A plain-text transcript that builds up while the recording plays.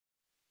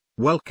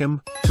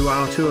Welcome to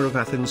our tour of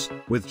Athens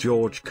with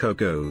George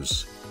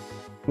Kokkos.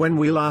 When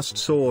we last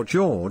saw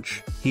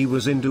George, he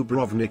was in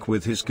Dubrovnik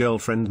with his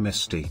girlfriend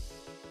Misty.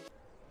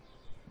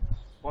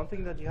 One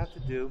thing that you have to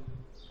do,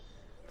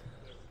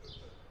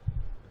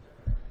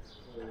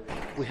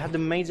 we had a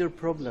major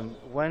problem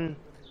when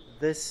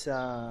this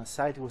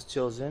site was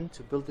chosen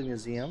to build a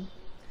museum.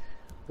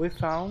 We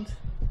found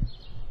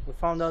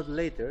out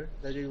later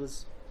that it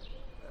was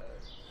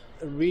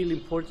a really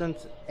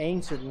important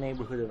ancient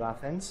neighborhood of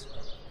Athens.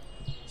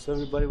 So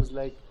everybody was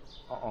like,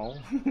 uh-oh.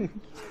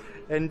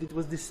 And it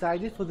was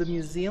decided for the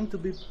museum to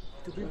be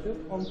built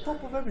on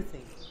top of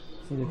everything.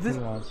 So they put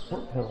it on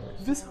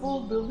pillars. This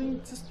whole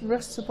building just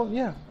rests upon,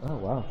 yeah. Oh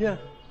wow. Yeah.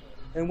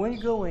 And when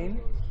you go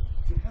in,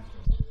 you have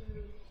to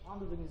go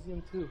under the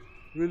museum too.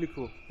 Really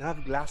cool. They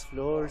have glass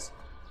floors.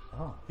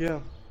 Oh. Yeah.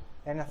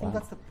 And I think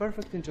that's the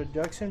perfect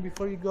introduction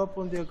before you go up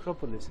on the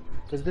Acropolis.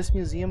 Because this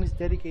museum is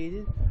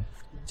dedicated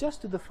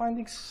just to the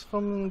findings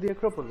from the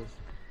Acropolis.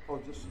 Oh,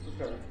 just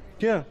okay.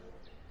 Yeah.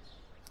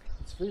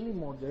 It's really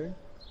modern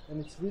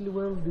and it's really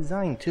well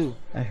designed too.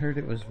 I heard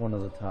it was one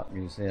of the top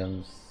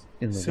museums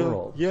in the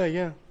world.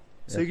 Yeah.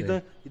 So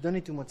That's you don't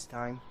need too much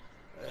time.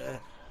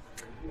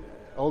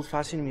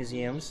 Old-fashioned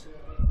museums,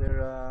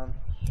 they're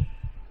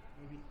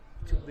maybe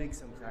too big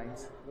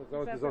sometimes.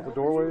 Is that the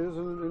doorway is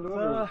into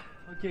it?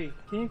 Okay,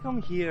 can you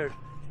come here?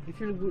 If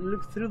you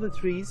look through the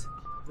trees,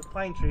 the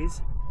pine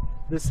trees,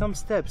 there's some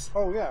steps.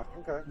 Oh yeah,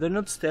 okay. They're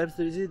not steps.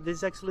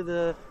 There's actually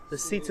the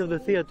seats of the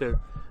theater.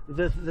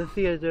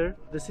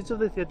 The seats of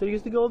the theater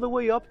used to go all the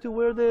way up to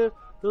where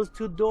those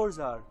two doors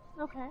are.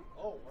 Okay.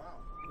 Oh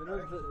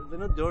wow. They're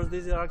not doors.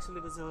 There's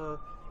a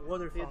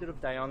water theater of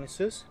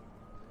Dionysus,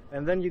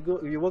 and then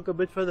you walk a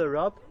bit further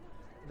up.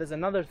 There's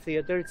another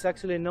theater. It's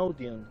actually an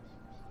Odeon.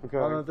 Okay.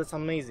 Oh, no, that's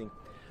amazing.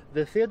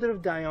 The theater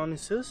of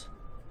Dionysus.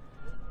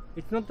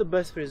 It's not the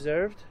best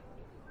preserved.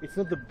 It's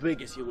not the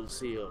biggest you will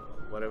see or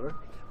whatever,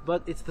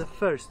 but it's the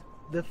first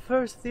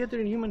theater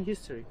in human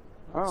history.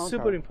 Oh, okay.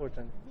 Super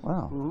important.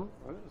 Wow.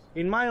 Mm-hmm.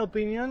 In my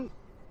opinion,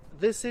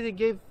 this city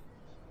gave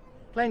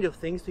plenty of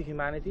things to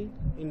humanity.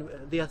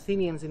 The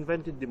Athenians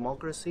invented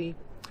democracy.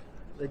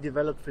 They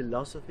developed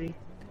philosophy.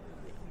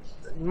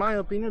 In my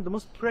opinion, the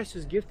most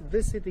precious gift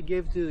this city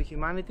gave to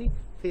humanity,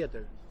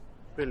 theater.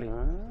 Really.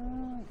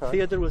 Okay.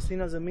 Theater was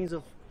seen as a means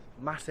of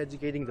mass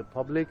educating the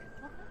public.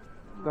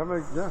 That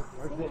makes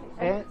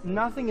And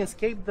nothing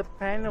escaped the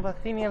pen of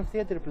Athenian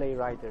theater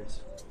playwriters.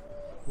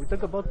 We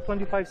talk about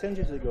 25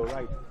 centuries ago,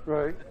 right?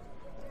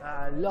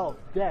 right. Love,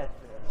 death,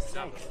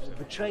 sex,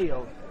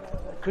 betrayal,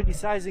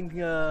 criticizing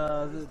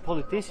the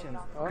politicians,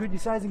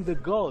 criticizing the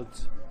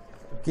gods.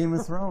 Game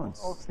of Thrones.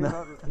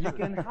 You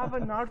can have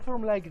an art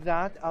form like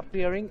that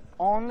appearing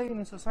only in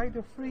a society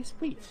of free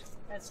speech.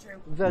 That's true.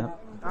 That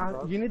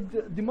you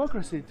need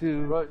democracy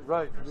to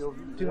Right.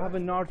 to have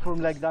an art form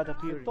like that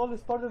appearing. The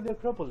tallest part of the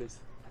Acropolis.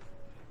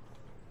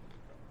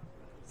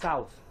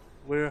 South.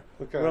 We're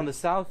on the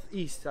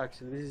southeast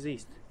actually. This is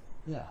east.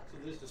 Yeah. So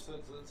this it's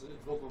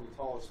built on the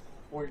tallest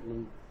point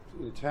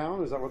in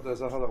town. Is that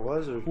how that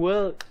was? Or?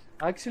 Well,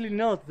 actually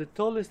not. The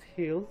tallest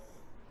hill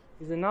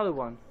is another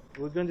one.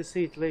 We're going to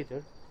see it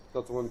later.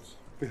 That's the one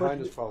behind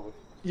But- us, probably.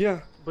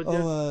 Yeah, but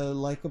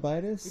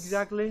Lycobaitis?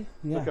 exactly.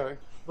 Yeah. Okay.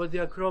 But the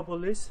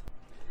Acropolis,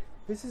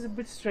 this is a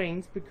bit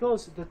strange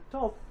because the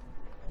top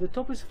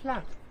is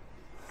flat.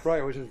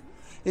 Right, which is.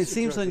 It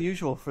seems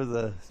unusual for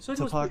the So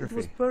topography. it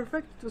was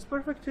perfect. It was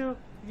perfect to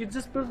you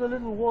just build a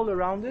little wall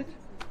around it,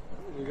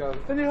 You got.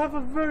 and you have a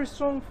very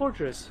strong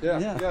fortress. Yeah.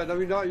 Yeah. No,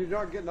 you're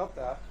not getting up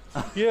that.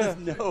 Yeah.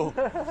 No.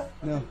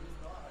 No.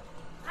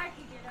 I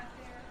can get up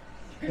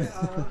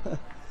there.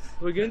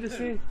 We're going to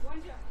see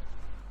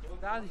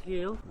that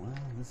hill. Wow,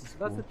 this is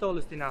That's the cool.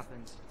 tallest in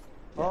Athens.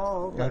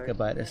 Oh, okay.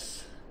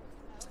 Lycobaitis.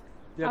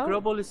 The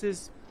Acropolis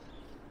is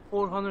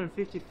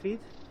 450 feet.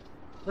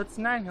 That's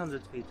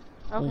 900 feet.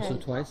 Also Okay.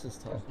 twice as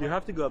tall. You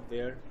have to go up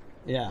there.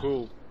 Yeah.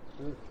 Cool.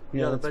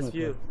 Yeah, The that's best my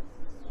view.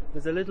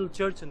 There's a little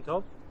church on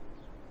top,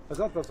 I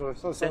thought that's what I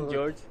saw. St.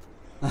 George.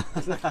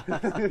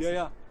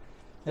 Yeah.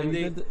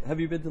 Have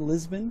you been to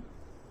Lisbon?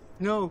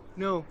 No.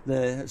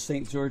 The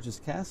St. George's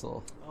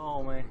Castle.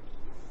 Oh man.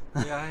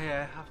 Yeah,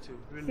 I have to.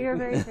 Really. You're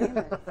very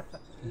famous.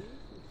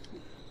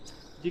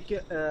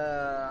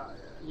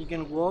 You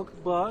can walk,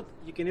 but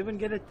you can even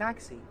get a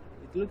taxi.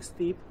 It looks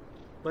steep,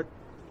 but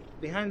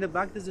behind the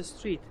back there's a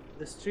street.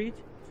 The street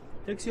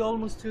takes you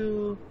almost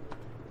to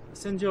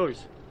St. George.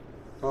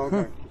 Oh,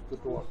 okay.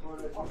 Just go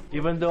up.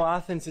 Even though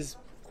Athens is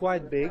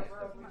quite big,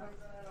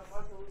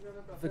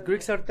 the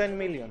Greeks are 10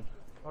 million.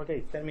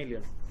 Okay, 10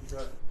 million.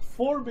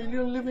 4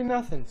 million live in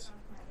Athens.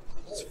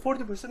 It's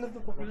 40% of the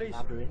population.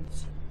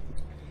 Labyrinths,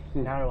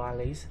 narrow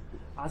alleys,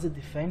 as a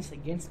defense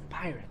against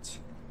pirates.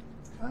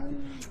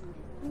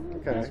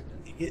 Okay.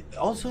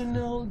 Also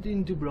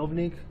in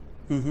Dubrovnik,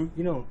 Mm-hmm.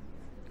 you know,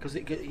 because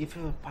if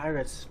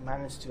pirates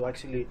manage to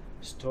actually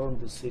storm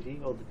the city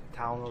or the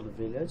town or the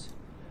village,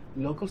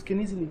 locals can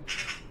easily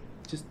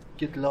just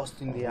get lost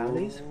in the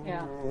alleys.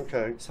 Yeah.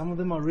 Okay. Some of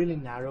them are really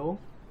narrow,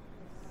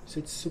 so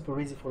it's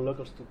super easy for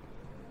locals to.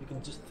 You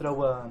can just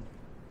throw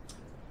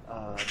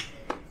a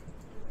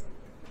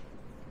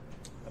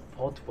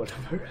pot,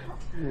 whatever,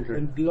 Okay.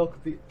 and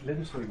block the. Let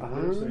me show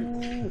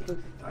you.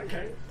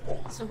 Okay.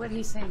 So what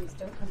he's saying is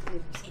don't come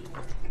through the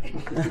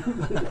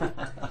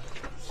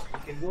I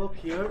can go up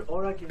here,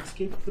 or I can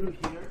escape through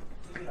here.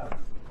 Check it out.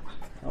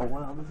 Oh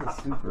wow, this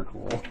is super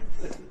cool.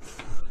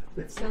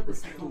 So this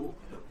is cool.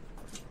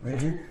 Right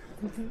here?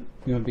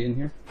 You want to be in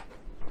here?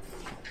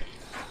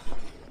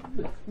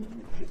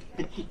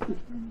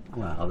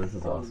 Wow, this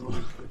is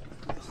awesome.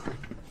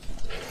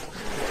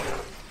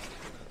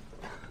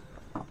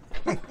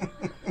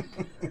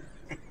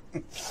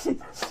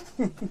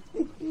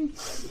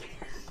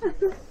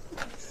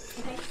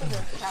 Thanks for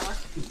the power.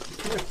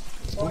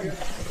 Oh yeah.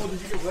 Oh,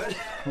 did you get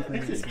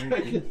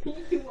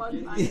wet? You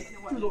won mine.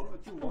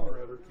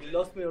 You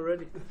lost me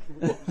already.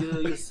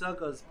 You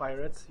suck as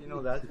pirates, you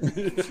know that.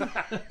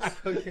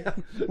 Okay.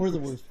 We're the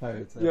worst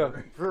pirates ever. Yeah,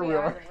 sure we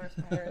are. The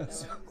worst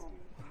pirates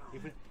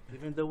ever.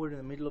 Even though we're in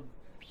the middle of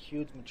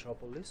huge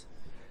metropolis,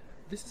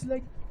 this is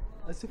like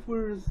as if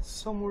we're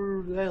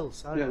somewhere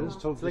else. I don't Yeah, know. this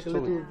is totally, It's like a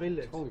totally, little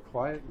village. totally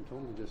quiet and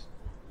totally just.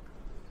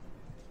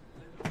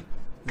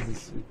 This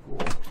is so cool.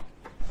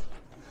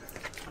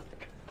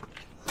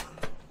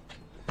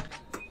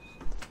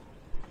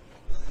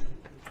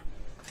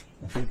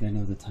 I think I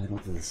know the title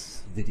of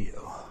this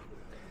video.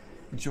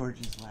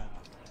 George's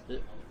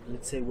Lab.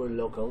 Let's say we're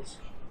locals.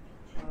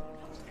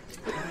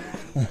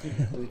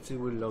 Let's say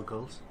we're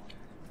locals,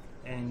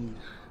 and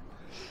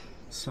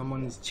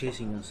someone is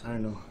chasing us. I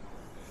don't know.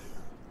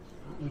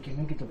 We can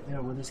make it up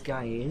there where this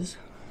guy is.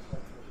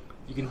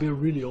 You can be a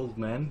really old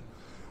man,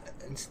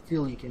 and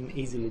still you can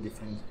easily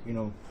defend. You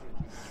know,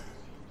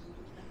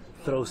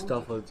 throw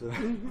stuff at.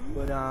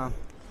 But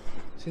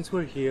since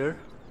we're here,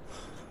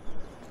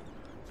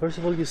 first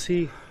of all, you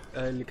see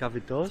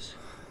Lykavitos.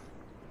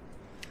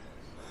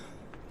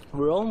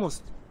 We're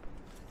almost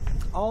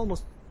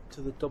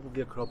to the top of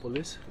the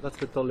Acropolis. That's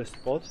the tallest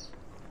spot.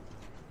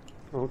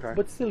 Okay.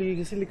 But still, you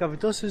can see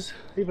Lykavitos is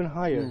even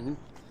higher.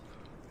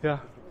 Yeah.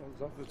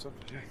 It's up.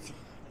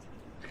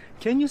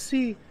 Can you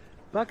see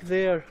back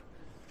there?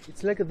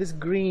 It's like this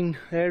green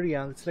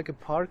area. It's like a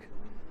park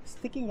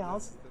sticking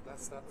out.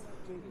 That's that.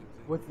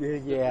 What?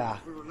 Yeah.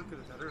 We were looking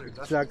at that earlier.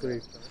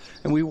 Exactly.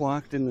 And we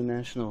walked in the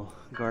National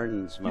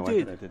Gardens, my You wife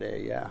did? and I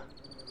today, yeah.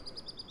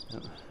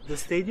 The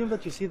stadium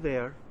that you see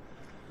there,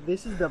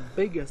 this is the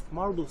biggest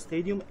marble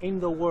stadium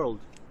in the world.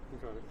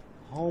 Okay.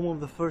 Home of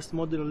the first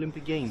modern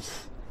Olympic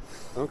Games.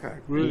 Okay.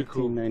 Really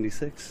cool.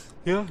 1896.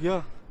 Yeah,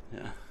 yeah.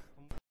 Yeah.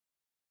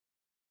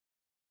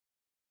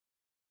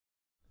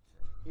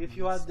 If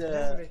you add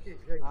the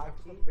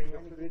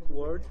Greek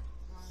word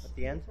at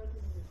the end,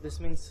 this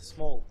means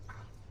small.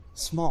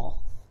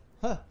 Small.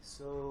 Huh.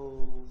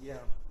 So yeah.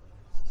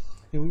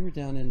 Yeah, we were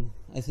down in,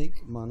 I think,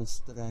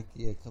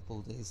 Monastiraki a couple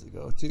of days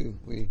ago, too.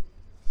 We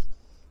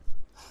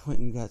went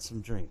and got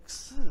some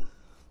drinks.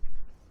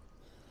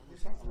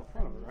 It's not on the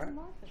front of it, right?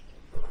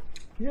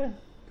 Yeah.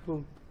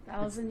 Cool.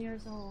 1,000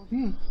 years old.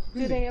 Hmm.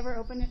 Do they ever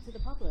open it to the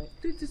public?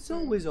 It's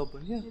always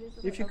open. Yeah. It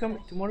is If you open, come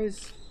okay. tomorrow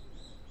is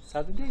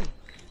Saturday.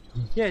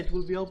 Yeah, it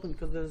will be open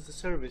because there's a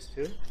service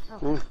too.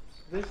 Oh.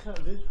 This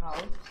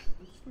house,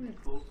 it's pretty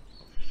cool.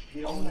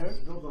 The owner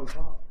built on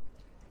top.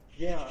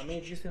 Yeah, I mean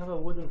it used to have a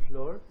wooden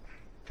floor,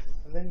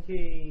 and then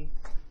he.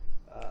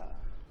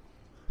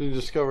 Did you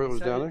discover it was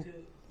down there?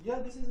 decided to- Yeah,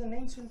 this is an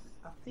ancient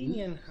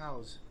Athenian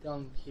house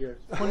down here,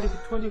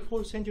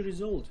 24th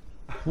centuries old.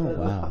 Oh,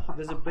 wow.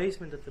 There's a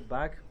basement at the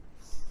back.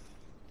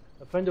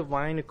 A friend of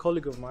mine, a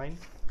colleague of mine,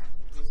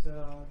 did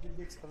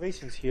the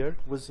excavations here,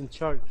 was in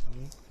charge.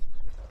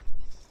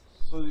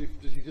 So did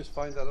he just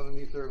find that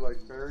underneath there, like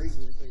buried,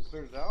 and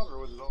cleared it out, or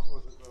was it all?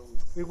 Was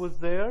it? It was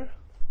there.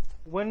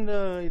 When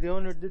the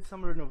owner did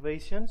some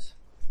renovations,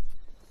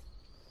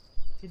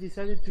 he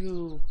decided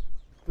to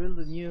build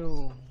a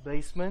new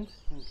basement,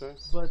 Okay.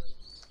 but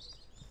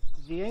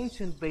the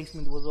ancient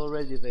basement was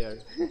already there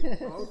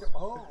Oh, okay.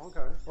 Oh,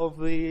 okay. of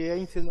the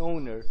ancient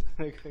owner.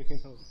 You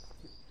know.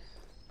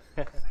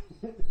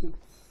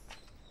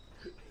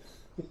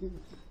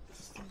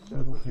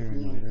 Little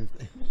paranoid, aren't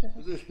they?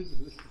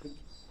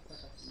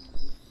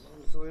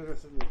 I'm so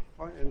interested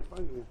in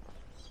finding it.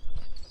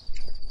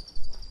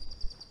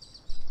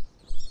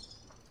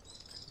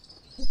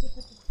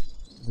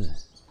 The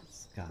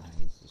sky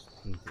is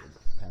just painted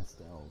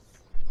pastels.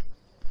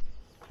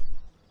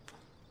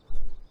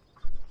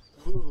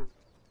 Ooh.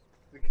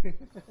 We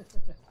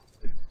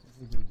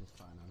do just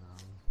fine on our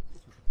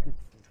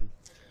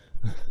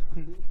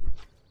own.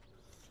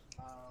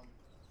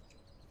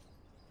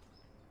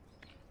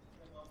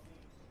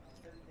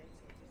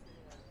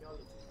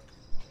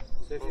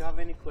 So if you have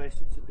any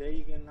questions today,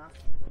 you can ask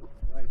me.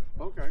 Right.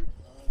 Okay.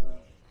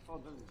 Oh,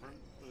 it doesn't burn.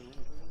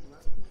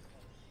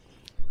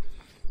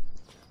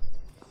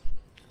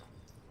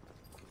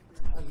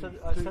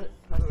 I studied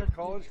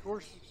College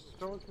course,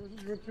 college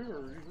courses you went to,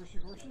 or university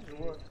courses, or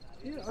what?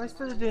 Yeah, I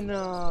studied in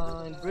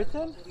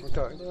Britain.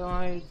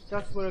 Okay.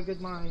 That's where I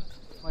get my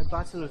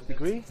bachelor's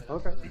degree.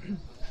 Okay.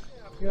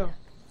 Yeah.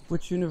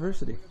 Which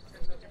university?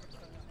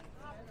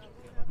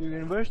 The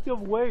University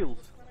of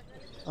Wales.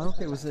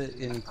 Okay, was it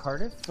in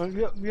Cardiff?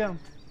 Yeah.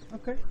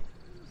 Okay.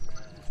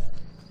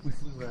 We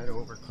flew right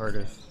over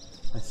Cardiff.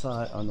 I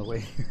saw it on the way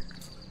here.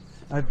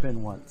 I've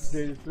been once.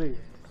 Seriously.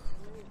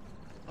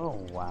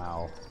 Oh,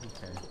 wow.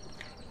 Okay.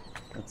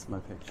 That's my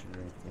picture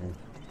right there.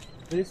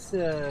 This,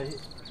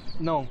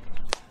 no.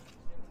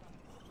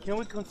 Can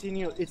we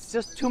continue? It's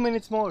just 2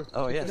 minutes more.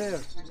 Oh, yes. There.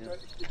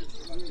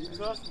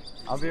 Yeah.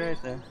 I'll be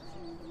right there.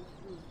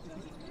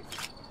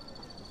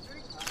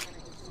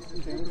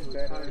 This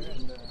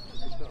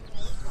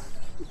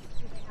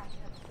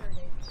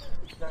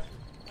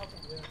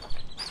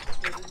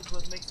is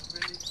what makes it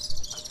really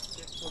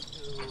difficult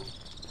to,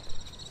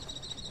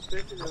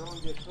 especially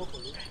around the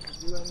Acropolis, to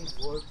do any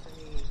work,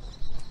 any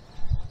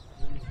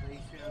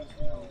demonstrations,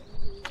 you know.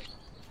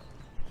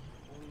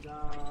 And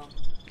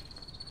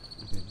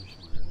Okay, you're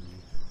smarter than me.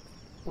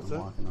 What's I'm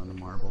that? walking on the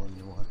marble and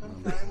you're walking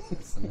on the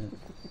cement.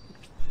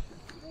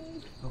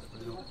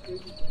 Hopefully I don't.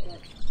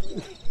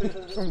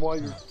 From why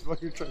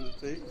you're trying to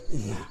take?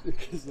 Yeah.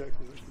 Because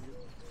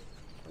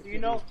you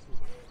know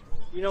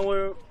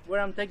where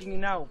I'm taking you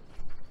now?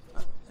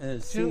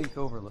 Scenic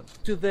overlook.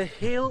 To the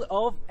hill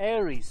of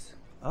Ares.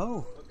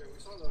 Oh.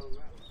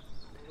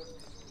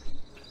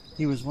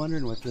 He was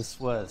wondering what this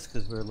was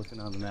because we were looking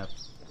on the map.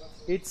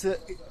 It's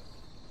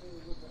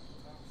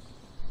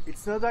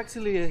not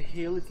actually a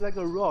hill, it's like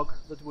a rock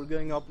that we're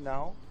going up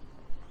now.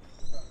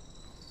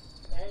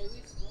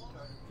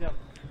 Yeah.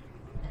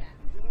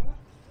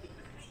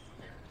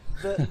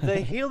 The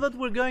hill that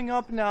we're going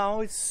up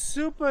now is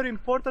super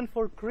important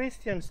for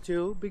Christians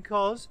too,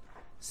 because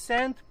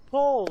Saint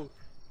Paul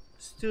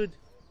stood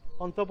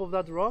on top of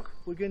that rock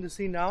we're going to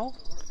see now,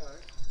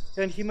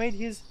 and he made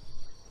his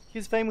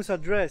famous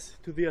address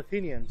to the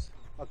Athenians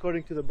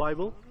according to the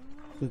Bible.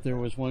 That there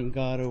was one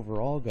God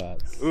over all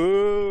gods.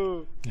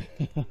 Ooh!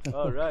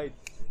 All right,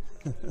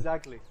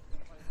 exactly.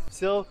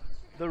 So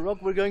the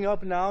rock we're going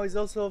up now is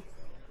also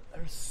a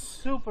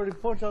super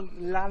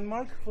important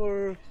landmark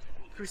for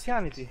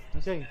Christianity.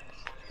 Okay.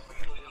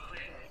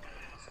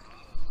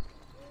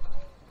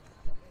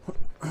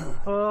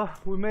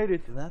 We made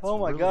it. That's oh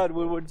my really God,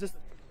 we cool. were just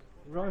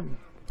running.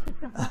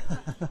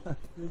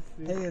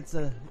 Hey, it's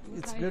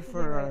good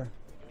for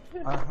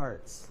our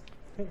hearts.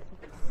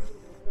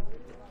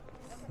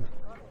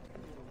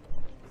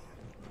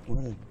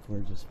 What a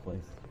gorgeous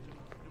place.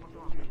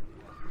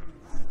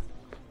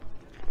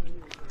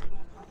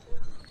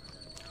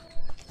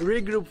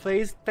 Regroup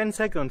phase, 10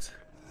 seconds.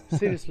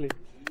 Seriously.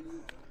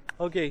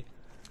 Okay,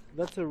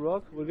 that's a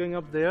rock. We're going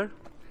up there.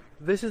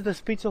 This is the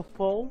speech of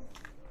Paul.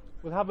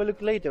 We'll have a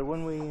look later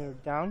when we're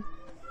down.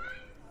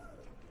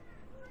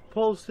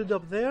 Paul stood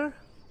up there.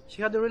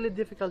 He had a really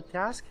difficult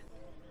task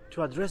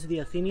to address the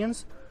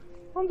Athenians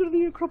under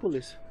the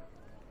Acropolis.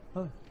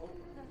 Oh.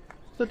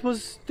 That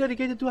was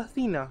dedicated to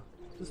Athena,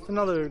 just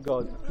another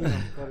god. You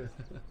know,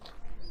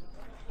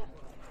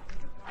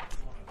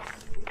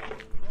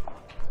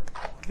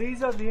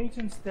 These are the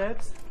ancient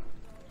steps,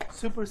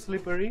 super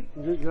slippery.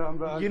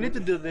 You need to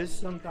do this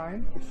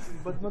sometime,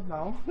 but not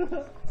now.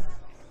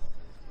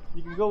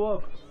 You can go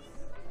up.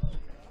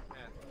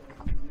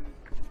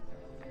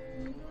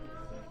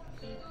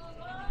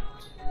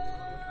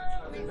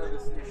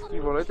 I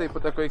volete i po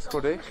takoj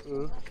schody?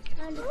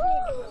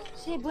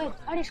 Sì, puede.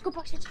 Ahora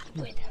escupa se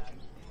puede.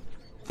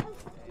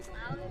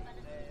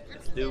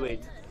 Let's do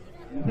it.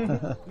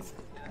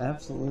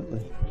 Absolutely.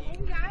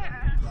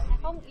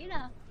 Không, ý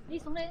là đi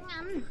xuống đây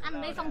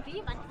ăn đây xong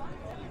tí bạn.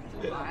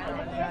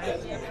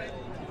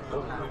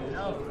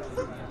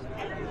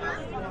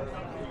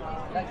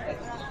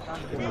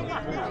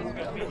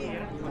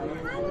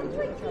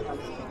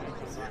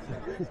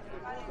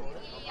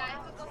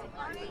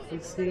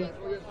 Let's see.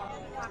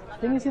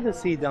 Can you see the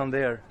sea down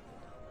there?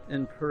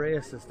 And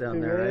Piraeus is down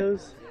there, right?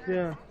 Piraeus,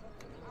 yeah.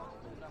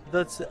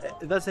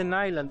 That's an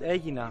island,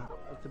 Aegina,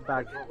 at the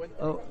back.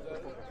 Oh,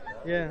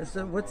 Yeah.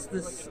 so what's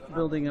this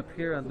building up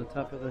here on the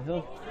top of the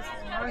hill?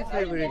 My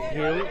favorite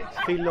hill,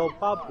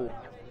 Philopapu.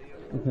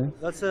 Okay.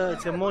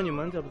 It's a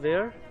monument up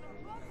there,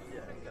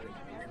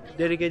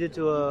 dedicated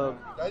to a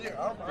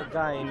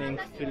guy named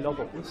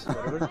Philopopus,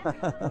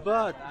 whatever.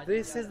 But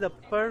this is the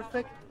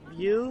perfect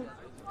view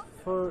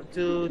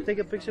to take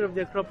a picture of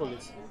the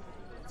Acropolis.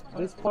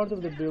 This part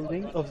of the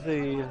building, of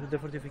the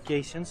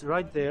fortifications,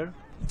 right there,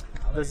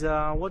 there's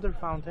a water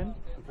fountain,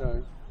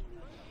 Okay.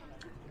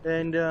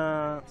 and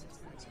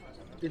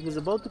it was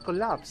about to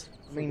collapse,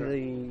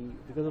 mainly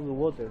because of the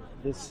water.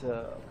 This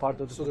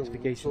part of the So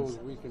fortifications.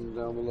 we can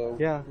down below.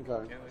 Yeah.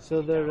 Okay.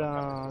 So they're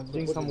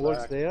doing put some it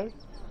works back. there.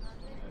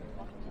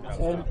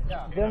 And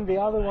then the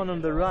other one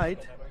on the right,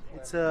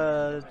 it's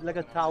like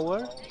a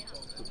tower.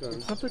 Okay.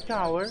 It's not a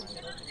tower.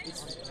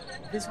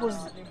 This was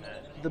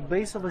the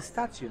base of a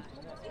statue.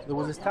 There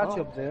was a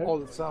statue up there. Oh,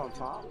 that's on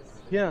top.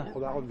 Yeah, Oh,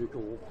 that would be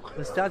cool.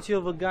 a statue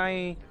of a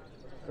guy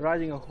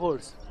riding a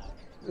horse.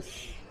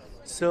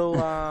 So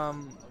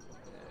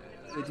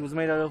it was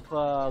made out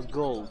of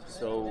gold.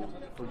 So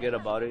forget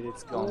about it.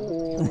 It's gone.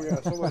 Oh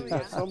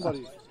yeah,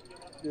 somebody.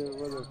 Yeah,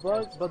 whether.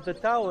 But the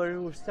tower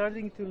was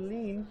starting to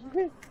lean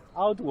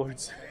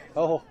outwards.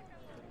 Oh,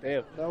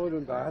 Damn. That would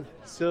have been bad.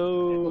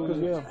 So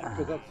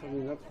Because that's, I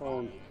mean, that's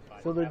fallen.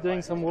 so they're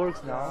doing some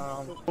works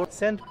now.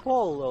 St.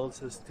 Paul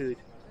also stood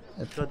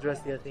to address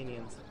the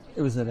Athenians.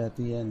 It was at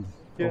the end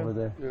Yeah. over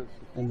there, Yes.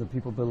 and the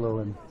people below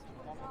him.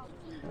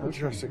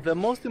 Interesting. The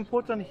most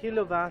important hill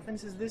of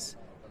Athens is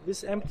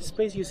this empty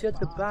space you see at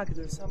the back.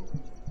 There's some.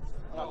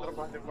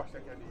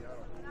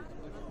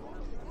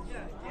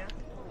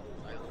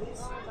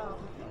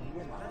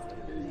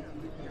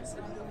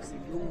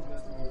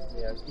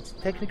 It's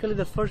technically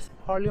the first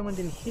parliament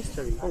in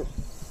history.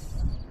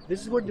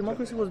 This is where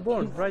democracy was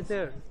born, right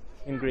there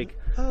in Greek.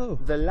 Oh.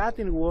 The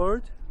Latin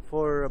word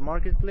for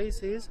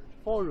marketplace is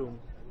forum.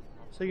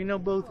 So you know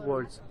both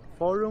words.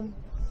 Forum,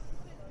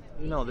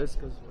 you know this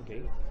because,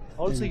 okay.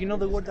 Also, you know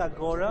the word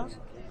agora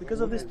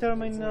because of this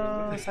term in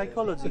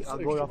psychology,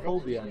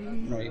 agoraphobia.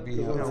 Right,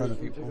 being out in front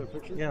of people.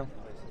 Yeah.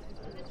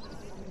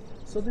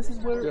 So this is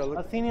where Yeah, look.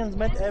 Athenians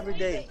met every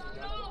day,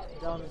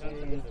 down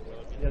in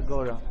the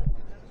agora.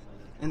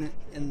 And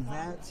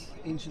that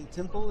ancient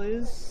temple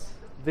is?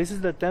 This is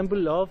the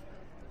temple of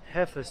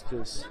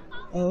Hephaestus.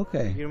 Oh,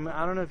 okay.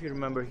 I don't know if you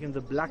remember him,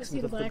 the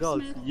blacksmith the of the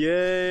gods. blacksmith?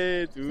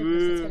 Yeah,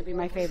 It's gonna be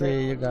my favorite.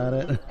 See, you got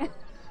it.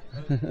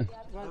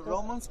 The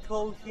Romans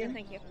called him.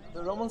 Thank you.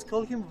 The Romans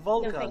called him No,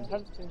 Vulcan.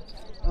 thank you.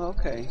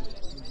 Okay.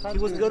 He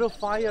was god of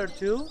fire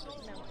too.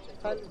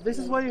 This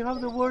is why you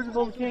have the word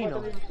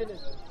volcano.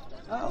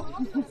 Oh.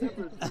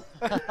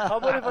 How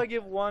about if I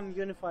give one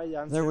unified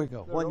answer? There we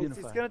go. One It's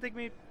unified. gonna take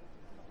me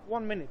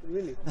 1 minute,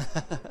 really.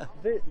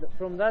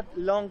 From that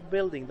long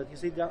building that you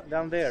see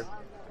down there,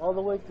 all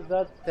the way to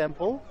that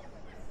temple,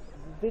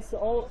 this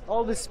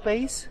all this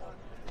space,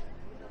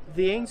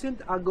 the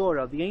ancient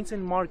agora, the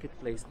ancient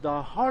marketplace,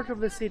 the heart of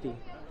the city.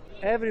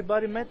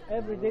 Everybody met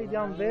every day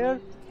down there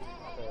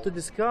to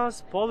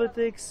discuss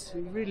politics,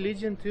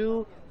 religion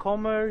too,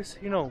 commerce,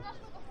 you know.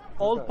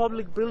 All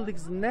public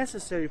buildings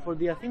necessary for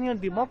the Athenian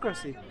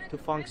democracy to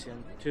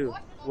function too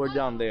were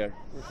down there.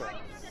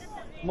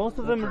 Most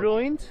of them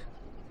ruined,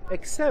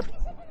 except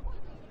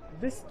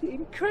this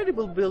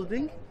incredible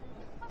building,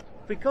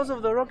 because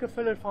of the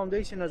Rockefeller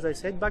Foundation, as I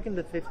said, back in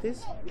the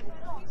 50s,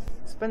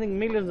 spending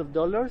millions of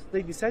dollars,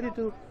 they decided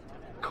to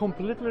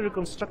completely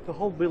reconstruct the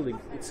whole building.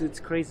 It's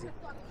crazy.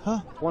 Huh?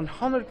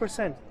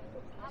 100%.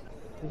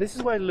 This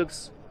is why it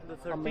looks the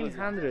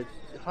 1300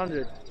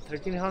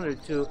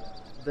 to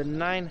the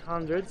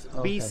 900s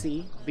Okay.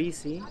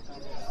 BC.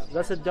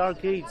 That's a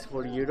dark age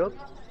for Europe.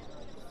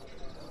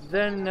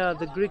 Then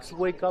the Greeks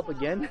wake up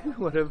again,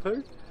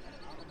 whatever.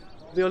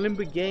 The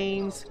Olympic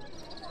Games,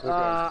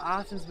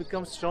 Athens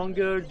becomes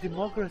stronger,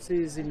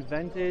 democracy is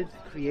invented,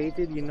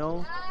 created, you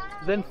know.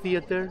 Then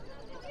theater,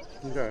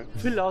 Okay.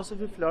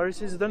 philosophy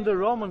flourishes. Then the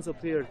Romans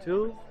appear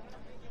too,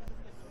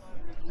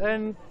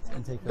 and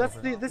And take that's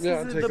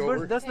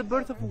over. that's the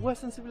birth of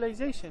Western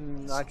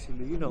civilization.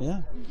 Actually, you know.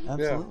 Yeah, absolutely.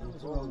 Yeah. It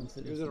was a Roman He was in a,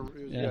 city. he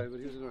was, Yeah. yeah, but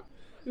he was in a.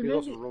 He was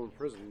also in a Roman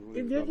prison. When he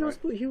In was the end,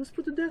 done, right? he was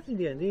put to death in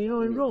the end. You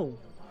know, in Rome.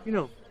 You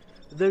know,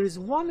 there is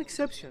one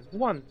exception.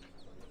 One.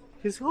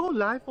 His whole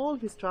life, all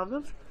his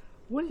travels,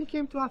 when he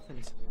came to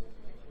Athens.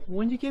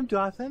 When he came to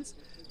Athens,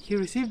 he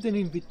received an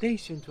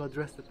invitation to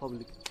address the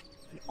public.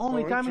 The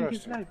only Oh, time in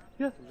his interesting. life.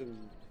 Yeah.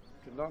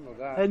 Did not know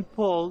that. And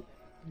Paul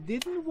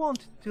didn't want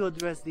to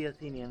address the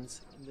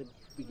Athenians in the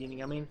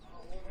beginning. I mean,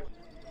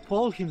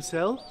 Paul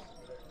himself,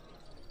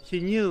 he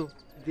knew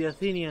the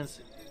Athenians,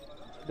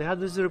 they had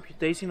this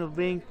reputation of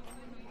being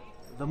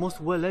the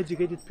most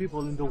well-educated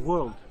people in the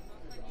world,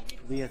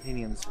 the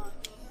Athenians.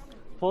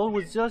 Paul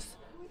was just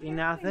in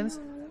Athens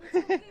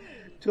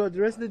to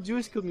address the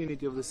Jewish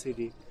community of the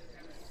city.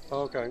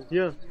 Okay.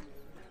 Yeah.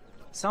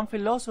 Some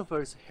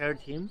philosophers heard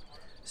him,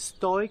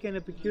 Stoic and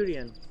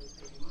Epicurean.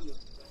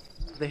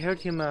 They heard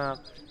him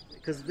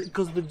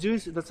because the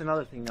Jewish, that's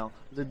another thing now.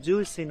 The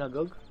Jewish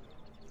synagogue,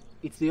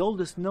 it's the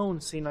oldest known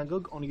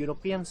synagogue on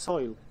European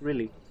soil,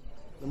 really,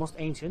 the most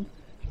ancient,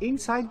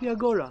 inside the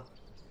Agora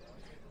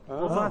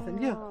of Athens.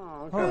 Yeah.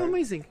 okay. Oh,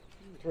 amazing.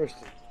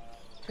 Interesting.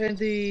 And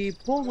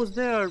Paul was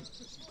there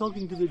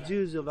talking to the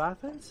Jews of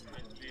Athens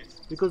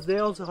because they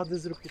also had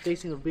this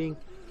reputation of being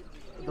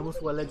the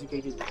most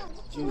well-educated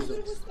Jews.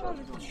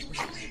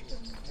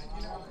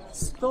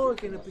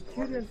 Stoic and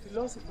Epicurean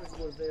philosophers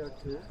were there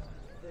too.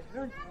 They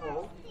heard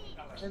Paul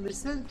and they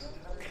said,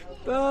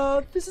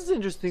 this is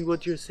interesting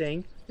what you're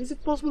saying. Is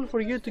it possible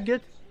for you to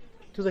get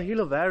to the hill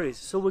of Ares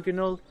so we can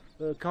all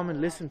come and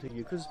listen to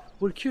you? Because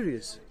we're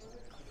curious.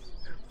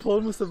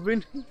 Paul must have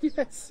been,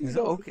 yes. He's you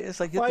know, okay, it's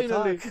like get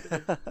finally. to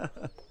talk.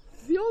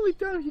 The only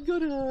time he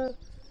got an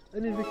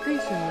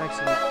invitation,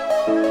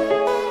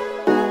 actually.